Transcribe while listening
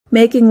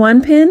Making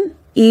one pin?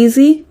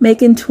 Easy.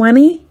 Making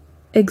 20?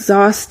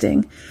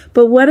 Exhausting.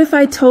 But what if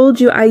I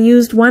told you I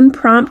used one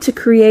prompt to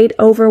create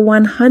over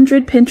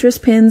 100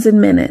 Pinterest pins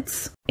in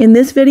minutes? In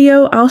this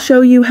video, I'll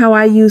show you how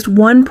I used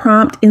one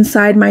prompt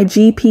inside my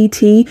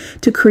GPT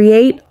to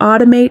create,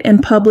 automate,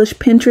 and publish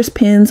Pinterest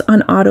pins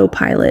on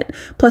Autopilot,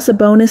 plus a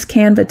bonus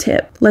Canva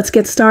tip. Let's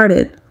get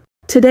started.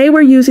 Today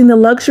we're using the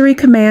luxury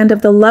command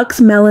of the Luxe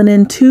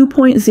Melanin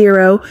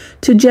 2.0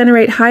 to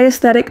generate high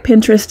aesthetic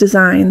Pinterest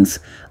designs.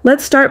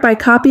 Let's start by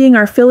copying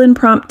our fill-in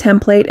prompt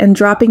template and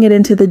dropping it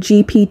into the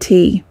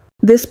GPT.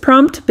 This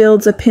prompt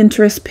builds a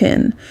Pinterest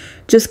pin.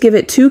 Just give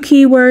it 2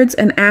 keywords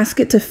and ask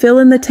it to fill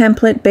in the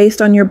template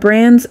based on your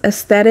brand's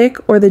aesthetic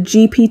or the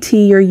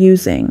GPT you're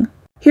using.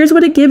 Here's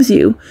what it gives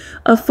you: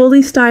 a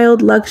fully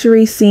styled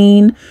luxury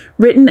scene,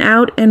 written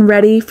out and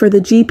ready for the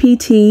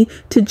GPT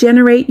to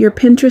generate your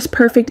Pinterest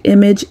perfect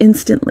image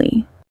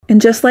instantly. And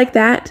just like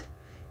that,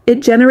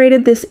 it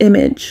generated this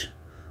image.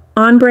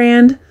 On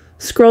brand,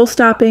 scroll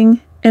stopping,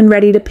 and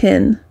ready to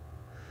pin.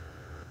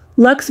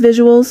 Luxe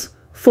visuals,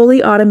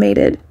 fully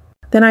automated.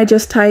 Then I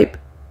just type,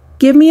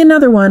 "Give me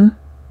another one."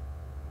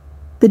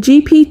 The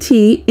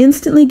GPT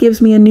instantly gives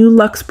me a new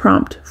Luxe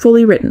prompt,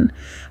 fully written.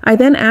 I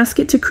then ask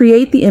it to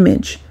create the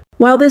image.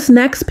 While this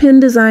next pin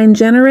design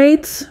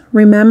generates,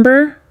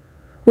 remember,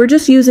 we're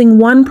just using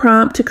one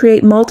prompt to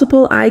create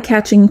multiple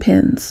eye-catching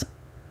pins.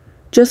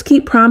 Just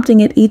keep prompting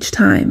it each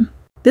time.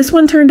 This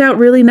one turned out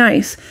really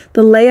nice.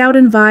 The layout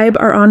and vibe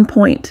are on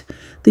point.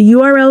 The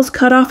URL's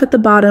cut off at the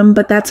bottom,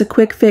 but that's a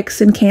quick fix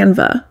in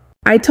Canva.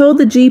 I told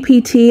the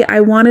GPT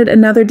I wanted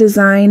another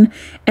design,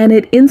 and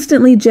it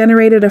instantly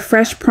generated a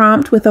fresh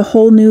prompt with a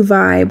whole new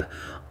vibe.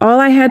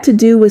 All I had to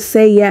do was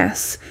say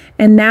yes,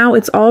 and now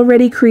it's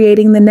already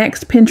creating the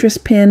next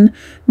Pinterest pin,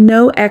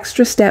 no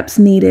extra steps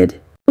needed.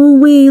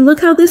 Ooh-wee,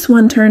 look how this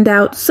one turned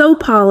out, so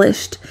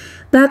polished.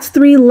 That's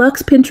 3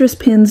 Luxe Pinterest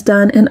pins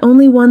done, and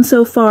only one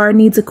so far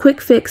needs a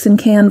quick fix in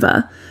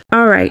Canva.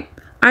 Alright,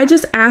 I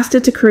just asked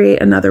it to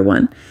create another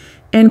one.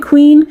 And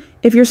Queen,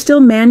 if you're still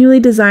manually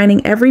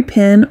designing every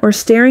pin or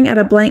staring at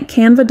a blank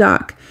Canva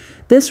doc,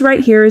 this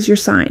right here is your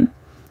sign.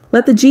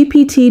 Let the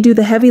GPT do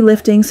the heavy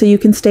lifting so you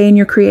can stay in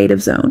your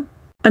creative zone.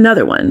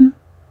 Another one.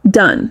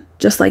 Done.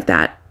 Just like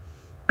that.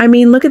 I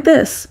mean, look at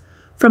this.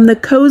 From the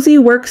cozy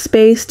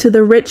workspace to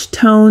the rich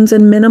tones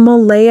and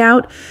minimal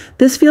layout,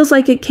 this feels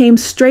like it came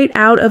straight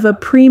out of a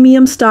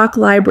premium stock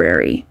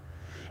library.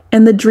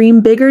 And the dream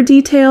bigger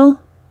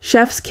detail?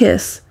 Chef's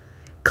kiss.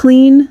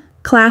 Clean,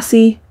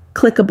 classy,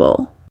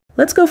 clickable.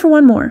 Let's go for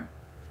one more.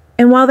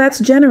 And while that's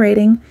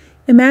generating,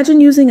 imagine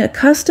using a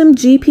custom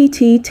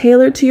GPT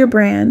tailored to your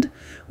brand,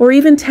 or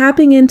even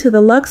tapping into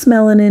the Luxe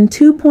Melanin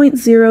 2.0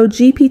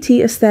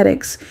 GPT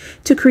aesthetics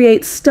to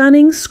create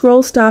stunning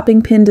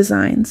scroll-stopping pin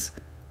designs.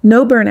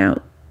 No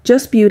burnout,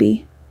 just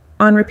beauty,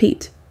 on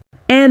repeat.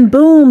 And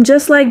boom,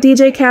 just like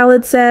DJ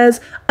Khaled says,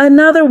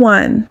 another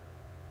one.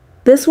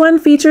 This one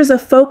features a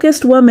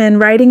focused woman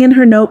writing in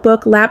her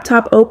notebook,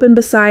 laptop open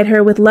beside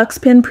her with Luxe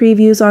pin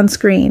previews on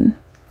screen.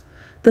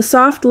 The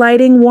soft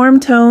lighting, warm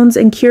tones,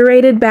 and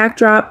curated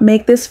backdrop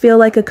make this feel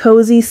like a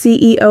cozy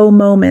CEO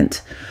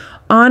moment.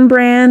 On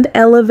brand,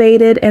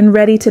 elevated, and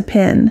ready to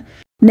pin.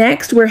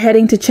 Next, we're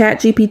heading to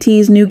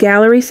ChatGPT's new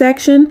gallery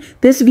section.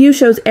 This view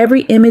shows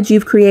every image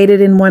you've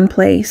created in one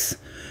place.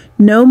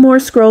 No more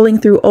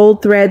scrolling through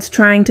old threads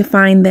trying to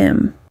find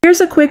them.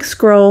 Here's a quick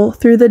scroll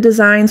through the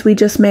designs we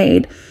just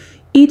made.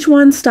 Each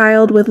one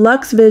styled with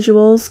Luxe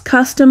visuals,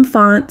 custom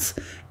fonts,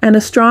 and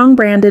a strong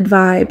branded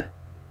vibe.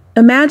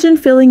 Imagine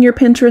filling your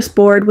Pinterest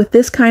board with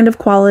this kind of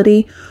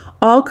quality,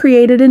 all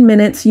created in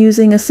minutes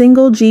using a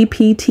single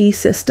GPT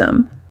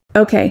system.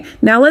 Okay,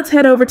 now let's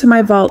head over to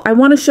my vault. I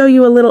want to show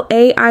you a little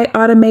AI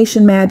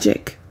automation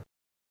magic.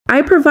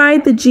 I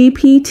provide the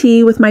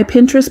GPT with my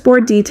Pinterest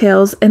board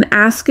details and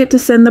ask it to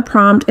send the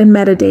prompt and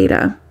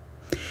metadata.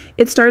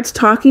 It starts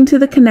talking to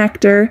the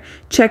connector,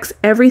 checks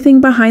everything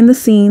behind the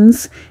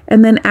scenes,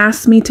 and then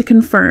asks me to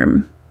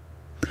confirm.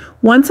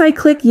 Once I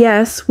click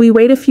yes, we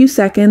wait a few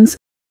seconds,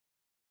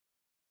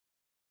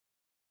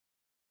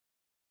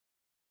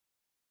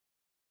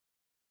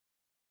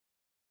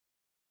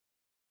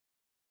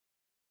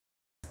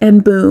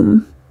 and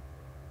boom.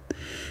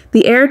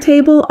 The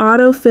Airtable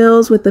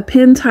auto-fills with the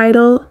pin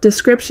title,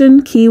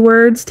 description,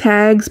 keywords,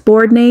 tags,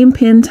 board name,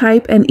 pin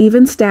type, and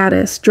even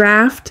status,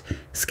 draft,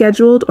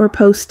 scheduled, or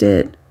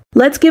posted.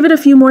 Let's give it a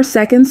few more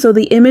seconds so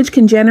the image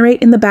can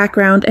generate in the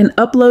background and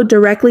upload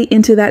directly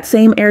into that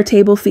same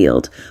Airtable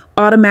field,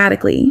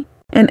 automatically.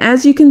 And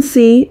as you can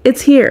see,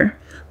 it's here.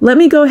 Let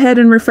me go ahead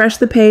and refresh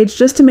the page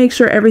just to make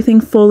sure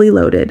everything's fully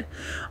loaded.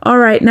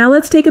 Alright, now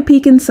let's take a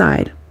peek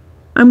inside.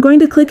 I'm going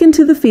to click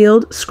into the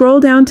field,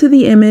 scroll down to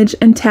the image,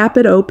 and tap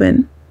it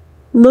open.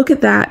 Look at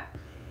that.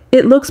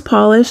 It looks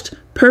polished,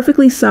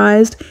 perfectly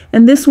sized,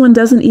 and this one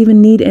doesn't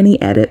even need any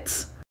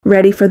edits.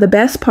 Ready for the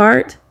best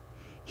part?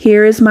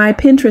 Here is my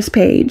Pinterest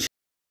page.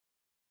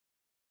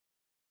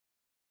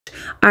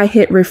 I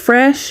hit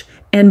refresh,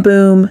 and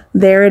boom,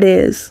 there it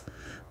is.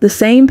 The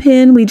same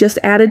pin we just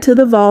added to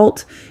the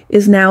vault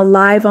is now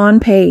live on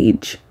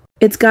page.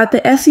 It's got the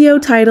SEO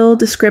title,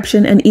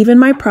 description, and even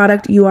my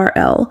product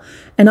URL.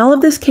 And all of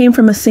this came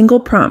from a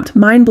single prompt.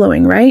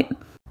 Mind-blowing, right?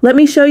 Let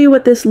me show you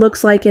what this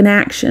looks like in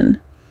action.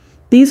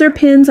 These are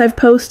pins I've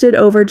posted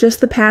over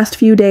just the past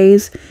few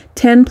days,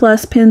 10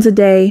 plus pins a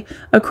day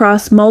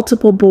across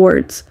multiple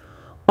boards.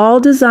 All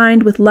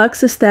designed with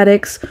Luxe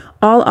aesthetics,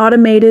 all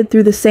automated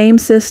through the same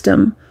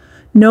system.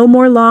 No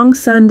more long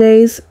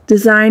Sundays,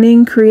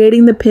 designing,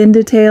 creating the pin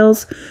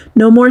details,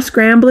 no more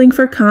scrambling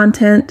for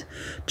content,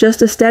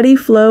 just a steady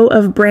flow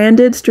of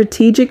branded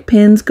strategic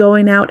pins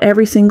going out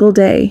every single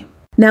day.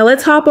 Now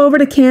let's hop over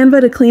to Canva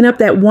to clean up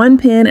that one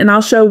pin, and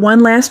I'll show one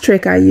last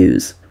trick I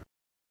use.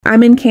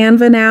 I'm in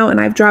Canva now,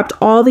 and I've dropped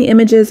all the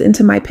images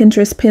into my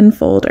Pinterest pin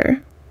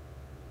folder.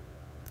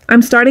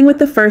 I'm starting with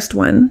the first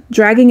one,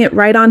 dragging it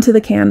right onto the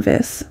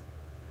canvas.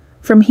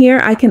 From here,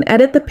 I can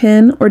edit the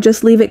pin or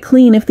just leave it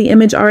clean if the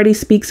image already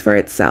speaks for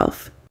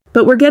itself.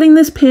 But we're getting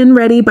this pin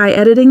ready by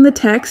editing the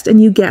text,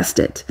 and you guessed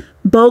it,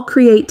 bulk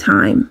create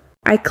time.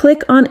 I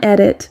click on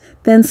edit,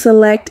 then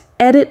select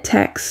edit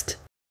text.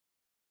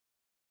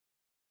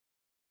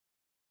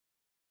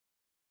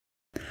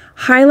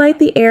 Highlight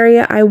the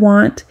area I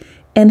want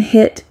and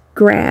hit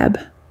grab.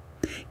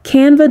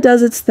 Canva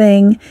does its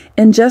thing,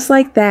 and just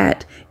like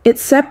that, it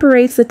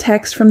separates the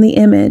text from the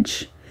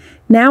image.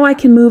 Now I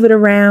can move it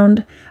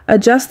around,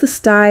 adjust the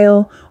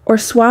style, or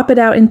swap it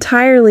out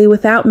entirely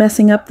without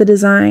messing up the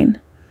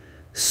design.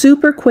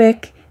 Super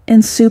quick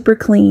and super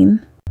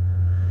clean.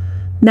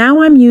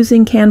 Now I'm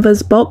using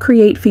Canva's Bulk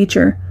Create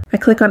feature. I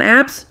click on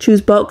Apps,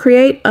 choose Bulk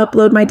Create,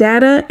 upload my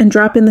data, and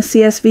drop in the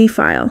CSV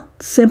file.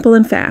 Simple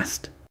and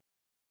fast.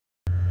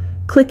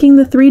 Clicking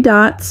the three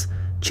dots,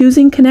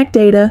 choosing Connect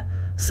Data,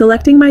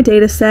 selecting my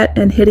dataset,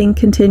 and hitting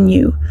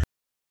Continue.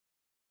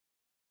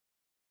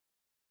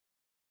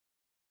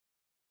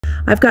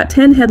 I've got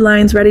 10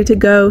 headlines ready to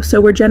go,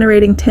 so we're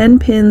generating 10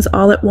 pins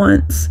all at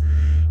once.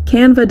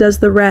 Canva does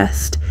the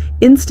rest,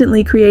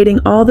 instantly creating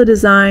all the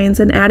designs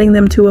and adding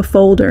them to a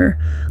folder.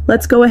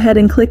 Let's go ahead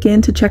and click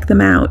in to check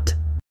them out.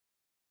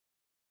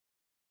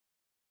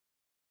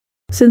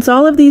 Since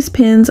all of these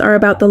pins are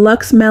about the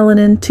Luxe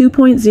Melanin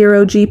 2.0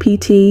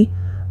 GPT,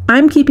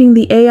 I'm keeping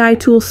the AI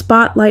tool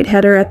Spotlight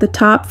header at the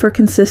top for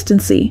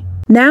consistency.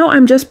 Now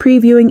I'm just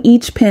previewing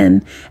each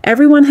pin.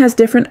 Everyone has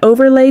different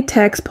overlaid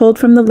text pulled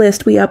from the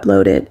list we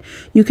uploaded.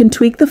 You can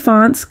tweak the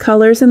fonts,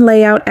 colors, and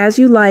layout as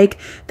you like,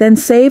 then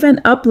save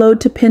and upload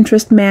to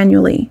Pinterest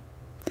manually.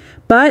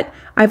 But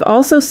I've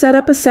also set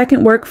up a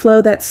second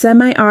workflow that's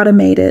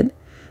semi-automated.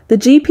 The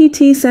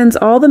GPT sends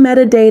all the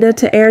metadata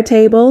to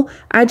Airtable.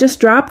 I just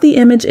drop the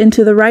image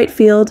into the right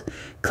field,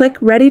 click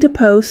Ready to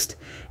Post,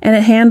 and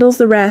it handles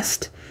the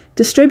rest,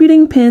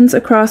 distributing pins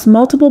across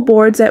multiple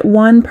boards at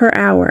 1 per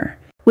hour.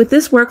 With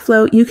this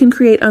workflow, you can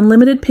create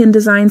unlimited pin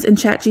designs in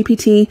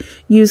ChatGPT,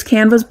 use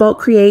Canva's Bulk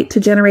Create to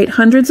generate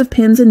hundreds of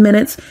pins in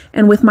minutes,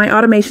 and with my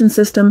automation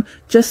system,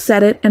 just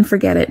set it and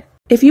forget it.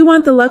 If you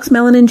want the Luxe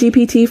Melanin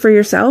GPT for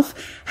yourself,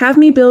 have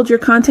me build your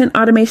content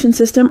automation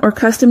system or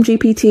custom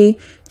GPT,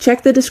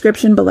 check the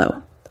description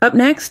below. Up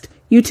next,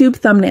 YouTube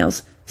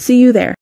thumbnails. See you there.